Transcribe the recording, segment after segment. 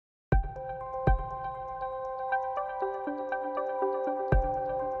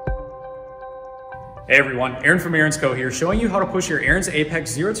Hey everyone, Aaron from Ariens Co here, showing you how to push your Ariens APEX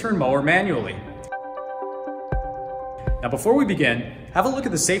zero-turn mower manually. Now before we begin, have a look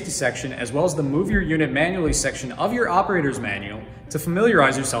at the safety section as well as the move your unit manually section of your operator's manual to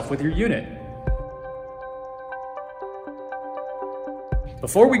familiarize yourself with your unit.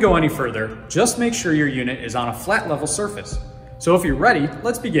 Before we go any further, just make sure your unit is on a flat level surface. So if you're ready,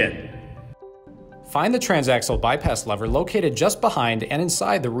 let's begin. Find the transaxle bypass lever located just behind and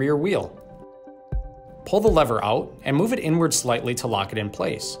inside the rear wheel. Pull the lever out and move it inward slightly to lock it in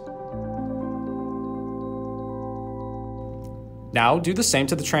place. Now do the same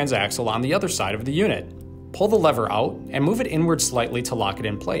to the transaxle on the other side of the unit. Pull the lever out and move it inward slightly to lock it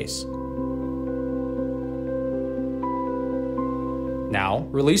in place. Now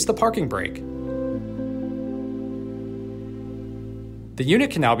release the parking brake. The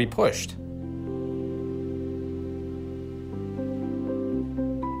unit can now be pushed.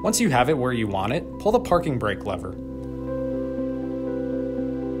 Once you have it where you want it, pull the parking brake lever.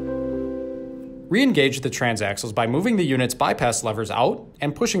 Re-engage the transaxles by moving the unit's bypass levers out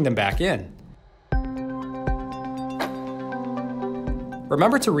and pushing them back in.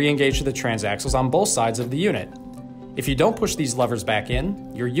 Remember to re-engage the transaxles on both sides of the unit. If you don't push these levers back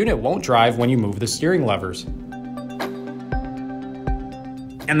in, your unit won't drive when you move the steering levers.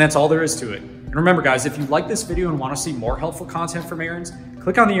 And that's all there is to it. And remember guys, if you like this video and want to see more helpful content from Ariens,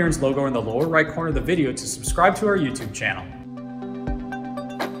 click on the Ariens logo in the lower right corner of the video to subscribe to our YouTube channel.